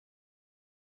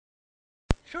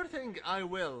Sure thing, I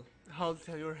will hold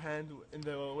your hand in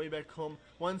the way back home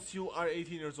once you are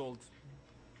 18 years old.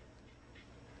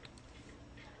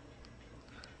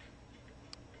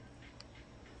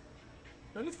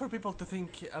 No need for people to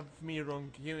think of me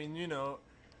wrong. You know.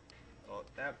 Oh,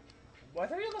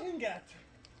 what are you looking at?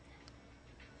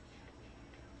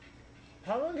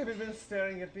 How long have you been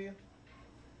staring at me?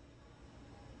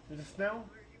 Just now?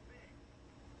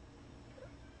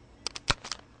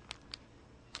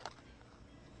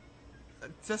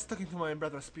 Just talking to my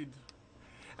brother Speed.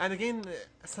 And again,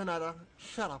 Sanada,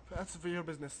 shut up. That's for your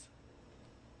business.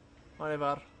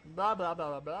 Whatever. Blah blah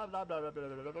blah blah blah blah blah blah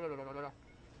blah blah blah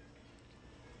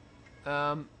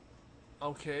blah.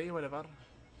 Okay, whatever.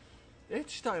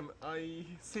 Each time I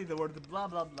say the word blah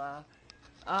blah blah,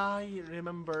 I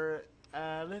remember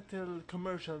a little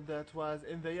commercial that was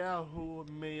in the Yahoo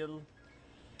Mail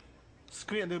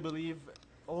screen, I believe,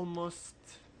 almost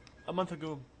a month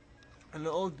ago. An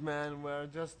old man were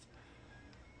just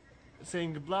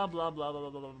saying blah blah blah blah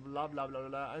blah blah blah blah blah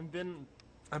blah, and then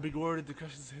a big word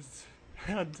crashes his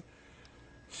head.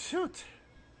 Shoot.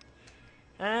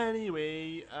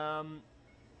 Anyway,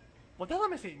 what the hell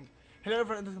am I saying? Hello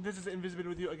everyone, this is Invisible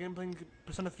with you again, playing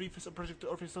Persona 3 FES Project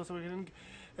Orpheus Telos. In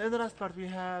the last part we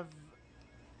have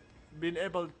been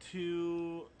able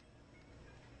to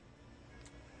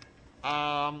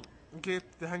get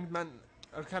the Hangman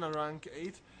Arcana rank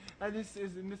 8, and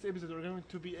in this episode we're going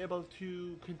to be able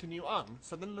to continue on.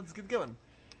 So then let's get going.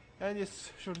 And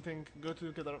yes, sure thing, go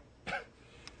together.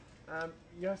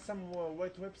 You have some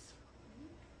white whips?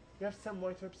 You have some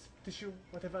white whips, tissue,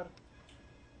 whatever.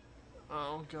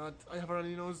 Oh god, I have a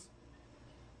runny nose.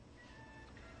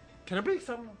 Can I bring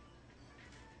some?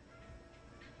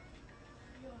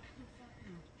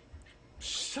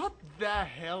 Shut the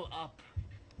hell up.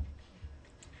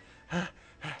 I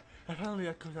finally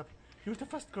caught up. You're the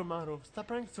fast Cormaro. Stop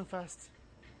running so fast.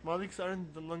 My legs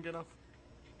aren't long enough.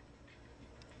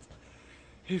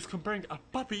 He's comparing a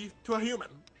puppy to a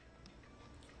human.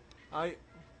 I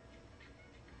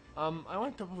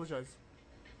want to apologize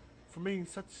for making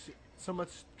so much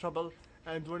trouble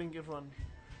and warning everyone.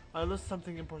 I lost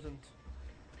something important.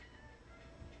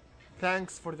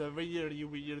 Thanks for the very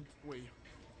weird way.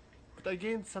 But I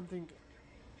gained something.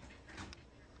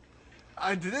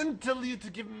 I didn't tell you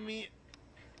to give me.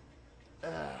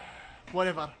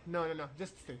 Whatever. No.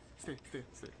 Just stay.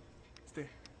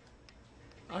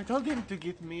 I told him to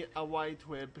get me a white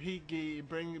whip. He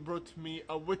brought me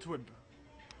a wet whip.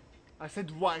 I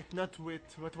said white, not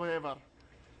wet, but whatever.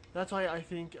 That's why I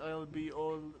think I'll be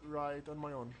all right on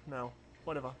my own now.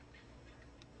 Whatever.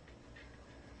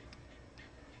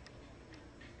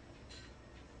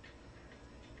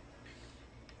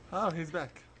 Oh, he's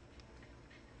back.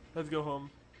 Let's go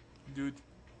home, dude.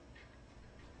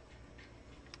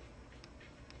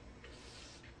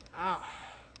 Ah,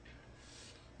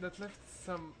 that left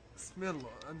some smell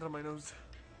under my nose.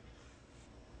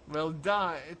 Well,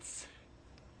 it's.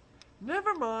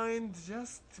 Never mind,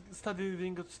 just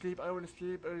studying, go to sleep. I will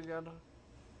sleep earlier.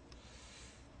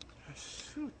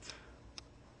 Shoot.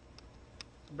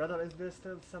 Brother, is there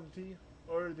still some tea?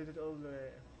 Or did it all...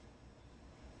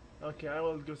 Okay, I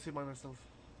will go see by myself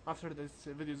after this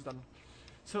video is done.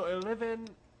 So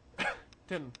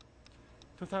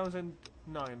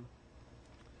 11/10/2009.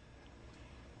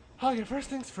 Okay, first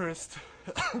things first.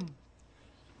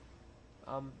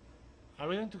 Are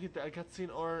we going to get a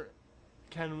cutscene or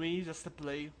can we just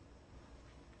play?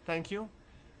 Thank you.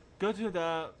 Go to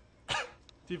the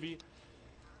TV.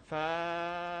 Faster,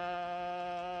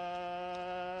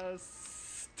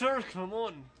 come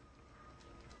on.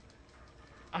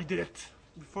 I did it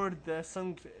before the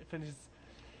song finishes.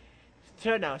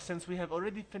 So now, since we have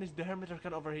already finished the Hermit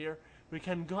Arcana over here, we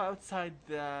can go outside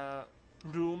the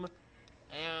room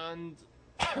and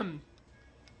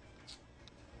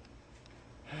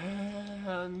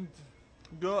and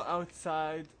go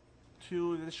outside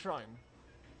to the shrine.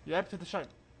 Yep, to the shrine.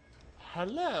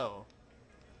 Hello.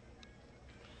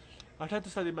 I tried to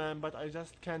study, man, but I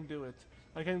just can't do it.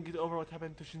 I can't get over what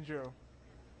happened to Shinjiro.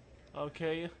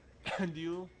 Okay. And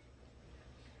you?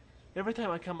 Every time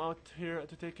I come out here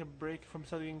to take a break from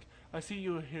studying, I see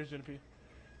you here, Junpei.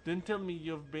 Don't tell me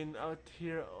you've been out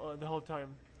here the whole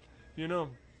time. You know,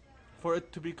 for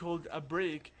it to be called a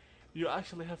break, you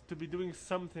actually have to be doing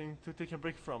something to take a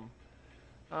break from.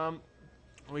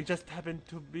 We just happen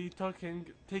to be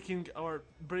taking our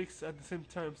breaks at the same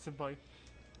time, senpai.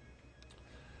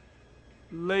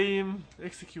 Lame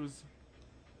excuse.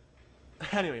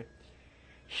 Anyway,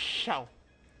 ciao.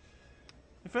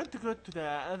 If you want to go to the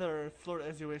other floor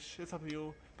as you wish, it's up to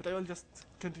you, but I will just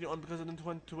continue on because I don't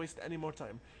want to waste any more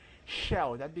time.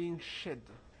 So that being said,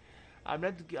 I'm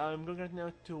going right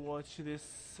now to watch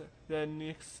the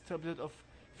next episode of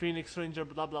Phoenix Ranger,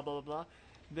 blah blah blah blah blah.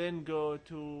 Then go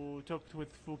to talk with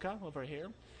Fuka over here.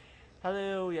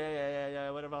 Hello, yeah,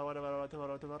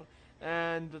 whatever.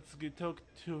 And let's go talk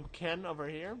to Ken over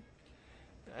here.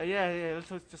 Yeah,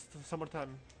 let's just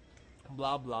summertime.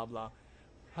 Blah blah blah.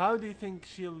 How do you think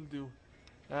she'll do?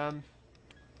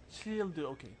 She'll do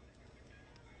okay.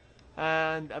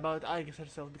 And about Igus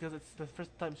herself, because it's the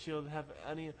first time she'll have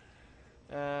any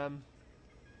um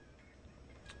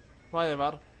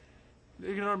whatever.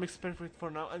 Ignore mixed perfect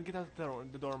for now and get out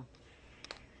the dorm.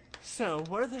 So,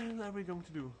 where the hell are we going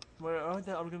to do? Where are we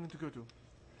going to go to?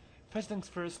 First things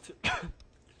first,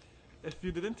 if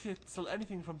you didn't yet sell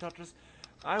anything from Tartarus,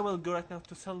 I will go right now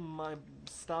to sell my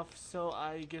stuff so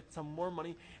I get some more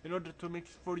money in order to make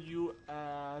for you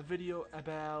a video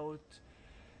about,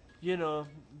 you know,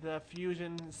 the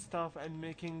fusion stuff and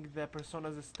making the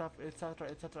personas stuff, etc,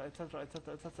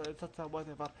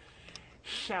 whatever.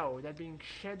 So, that being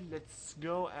said, let's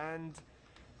go and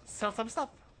sell some stuff.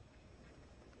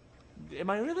 Am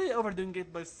I really overdoing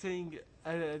it by saying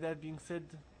that being said?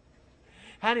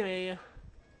 Anyway,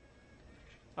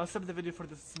 I'll stop the video for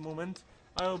this moment.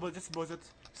 I will just pause it,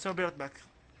 so be right back.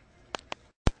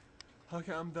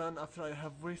 Okay, I'm done after I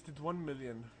have wasted 1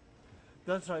 million.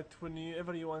 That's right,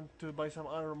 whenever you want to buy some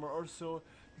armor or so,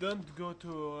 don't go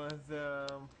to the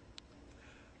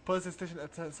police station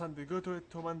at Sunday. Go to it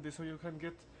to Monday so you can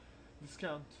get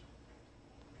discount.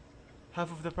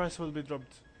 Half of the price will be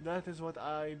dropped. That is what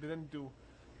I didn't do.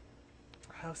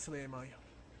 How silly am I?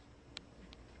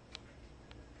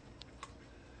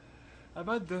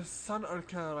 About the Sun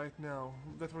Arcana right now,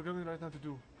 that we're going right now to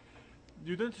do.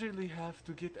 You don't really have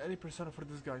to get any persona for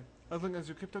this guy. As long as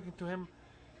you keep talking to him,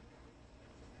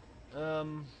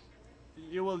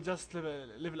 you will just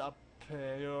level up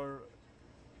your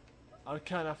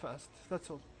Arcana fast. That's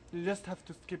all. You just have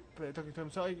to keep talking to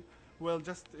him. So I will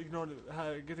just ignore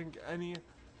getting any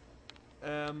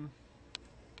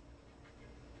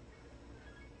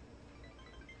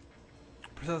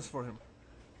presents for him.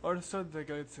 Or so the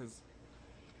guide says.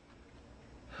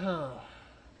 I'm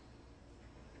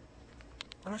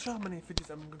not sure how many videos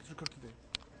I'm going to record today.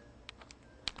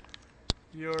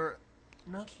 You're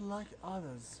not like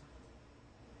others.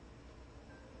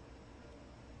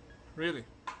 Really?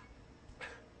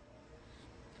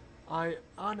 I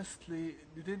honestly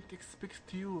didn't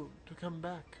expect you to come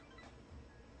back.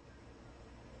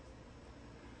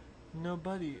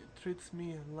 Nobody treats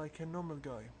me like a normal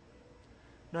guy.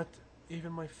 Not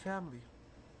even my family.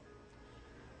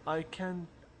 I can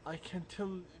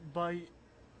tell by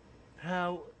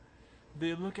how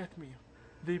they look at me.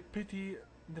 The pity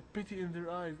in their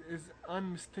eyes is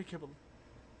unmistakable.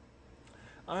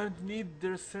 I don't need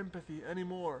their sympathy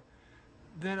anymore.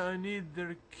 Then I need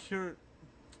their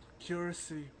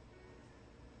curiosity.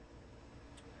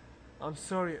 I'm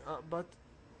sorry, but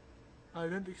I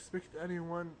don't expect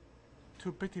anyone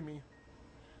to pity me.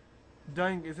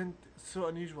 Dying isn't so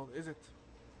unusual, is it?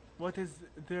 What is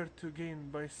there to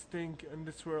gain by staying in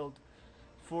this world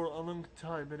for a long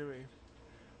time anyway?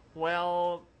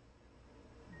 Well,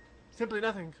 simply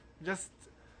nothing. Just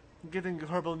getting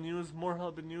horrible news, more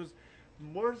horrible news,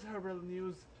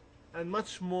 and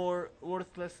much more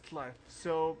worthless life.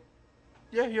 So,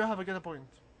 yeah, you have a good point.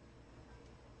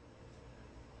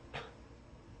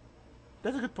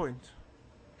 That's a good point.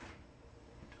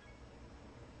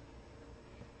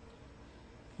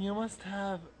 You must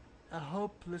have a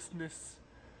hopelessness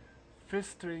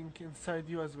festering inside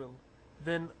you as well.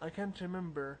 Then I can't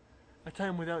remember a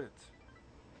time without it.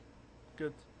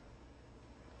 Good.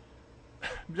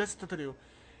 Just to tell you,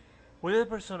 with a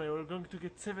persona you're going to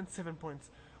get 7 points.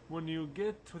 When you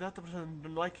get without a person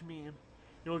like me,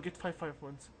 you will get 5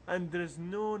 points. And there is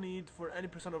no need for any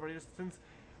persona over here since,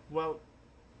 well,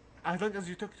 as long as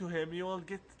you talk to him, you will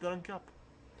get the rank up.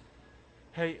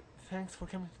 Hey, thanks for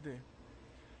coming today.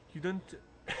 You don't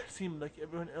seem like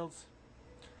everyone else.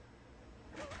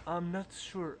 I'm not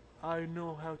sure I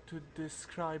know how to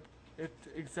describe it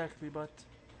exactly, but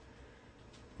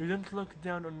you don't look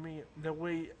down on me the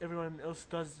way everyone else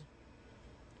does.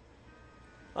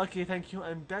 Okay, thank you.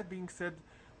 And that being said,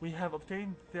 we have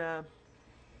obtained the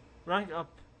rank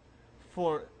up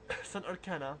for Sun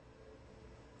Arcana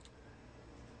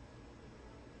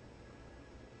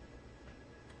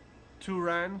to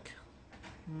rank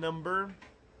number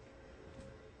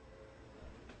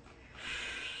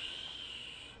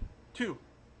 2.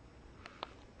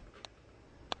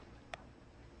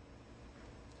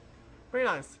 Very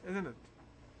nice, isn't it?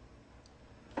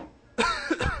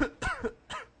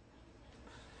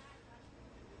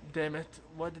 Damn it,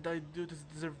 what did I do to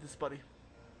deserve this, buddy?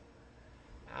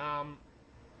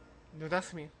 Don't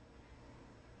ask me.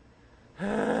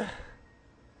 I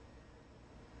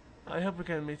hope we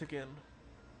can meet again.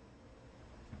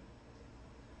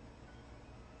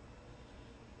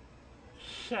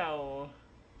 Ciao.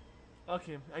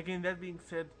 Okay, again, that being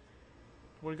said,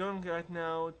 we're going right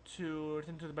now to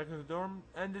return to the back of the dorm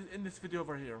and in this video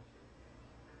over here.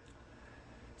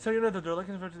 So you know the drill, like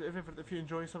and if you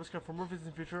enjoy, subscribe for more videos in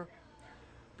the future.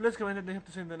 Please comment what they have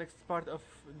to say in the next part of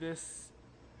this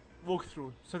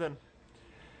walkthrough. So then,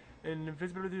 in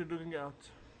invisibility looking out,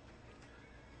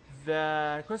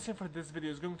 the question for this video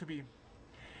is going to be: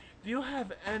 do you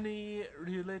have any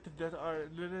relatives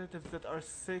that are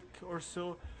sick or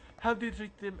so? How do you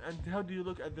treat them and how do you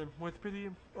look at them? With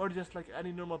pity or just like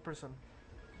any normal person?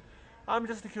 I'm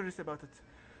just curious about it.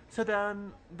 So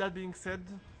then, that being said,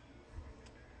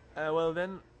 well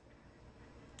then,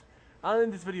 I'll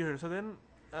end this video here. So then,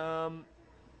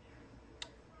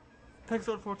 thanks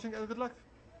all for watching and good luck.